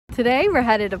Today we're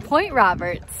headed to Point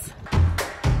Roberts.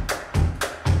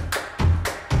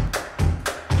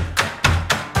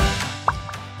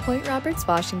 Point Roberts,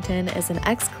 Washington is an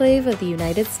exclave of the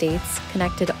United States,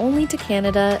 connected only to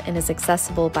Canada and is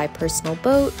accessible by personal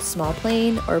boat, small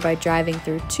plane, or by driving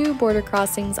through 2 border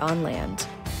crossings on land.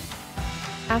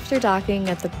 After docking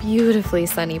at the beautifully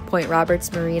sunny Point Roberts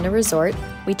Marina Resort,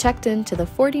 we checked into the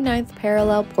 49th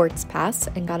Parallel Ports Pass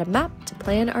and got a map to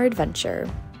plan our adventure.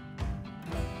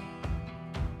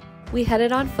 We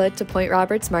headed on foot to Point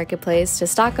Roberts Marketplace to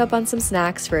stock up on some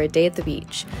snacks for a day at the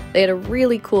beach. They had a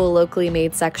really cool locally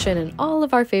made section and all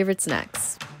of our favorite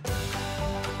snacks.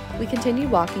 We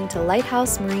continued walking to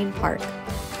Lighthouse Marine Park.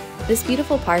 This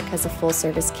beautiful park has a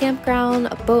full-service campground,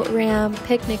 a boat ramp,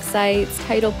 picnic sites,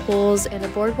 tidal pools, and a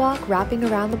boardwalk wrapping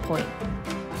around the point.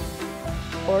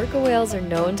 Orca whales are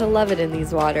known to love it in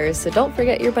these waters, so don't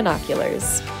forget your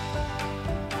binoculars.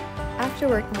 After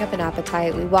working up an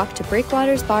appetite, we walked to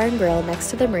Breakwater's Bar and Grill next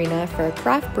to the marina for a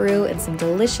craft brew and some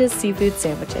delicious seafood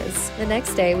sandwiches. The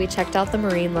next day, we checked out the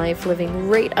marine life living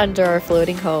right under our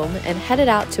floating home and headed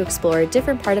out to explore a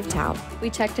different part of town. We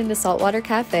checked into Saltwater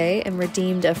Cafe and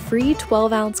redeemed a free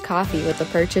 12-ounce coffee with the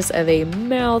purchase of a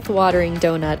mouth-watering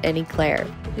donut and eclair.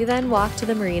 We then walked to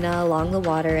the marina along the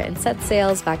water and set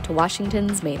sails back to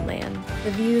Washington's mainland.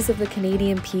 The views of the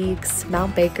Canadian peaks,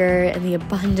 Mount Baker, and the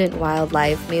abundant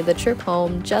wildlife made the trip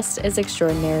home just as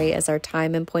extraordinary as our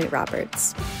time in Point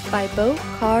Roberts. By boat,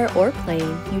 car, or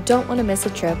plane, you don't want to miss a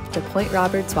trip to Point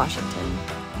Roberts, Washington.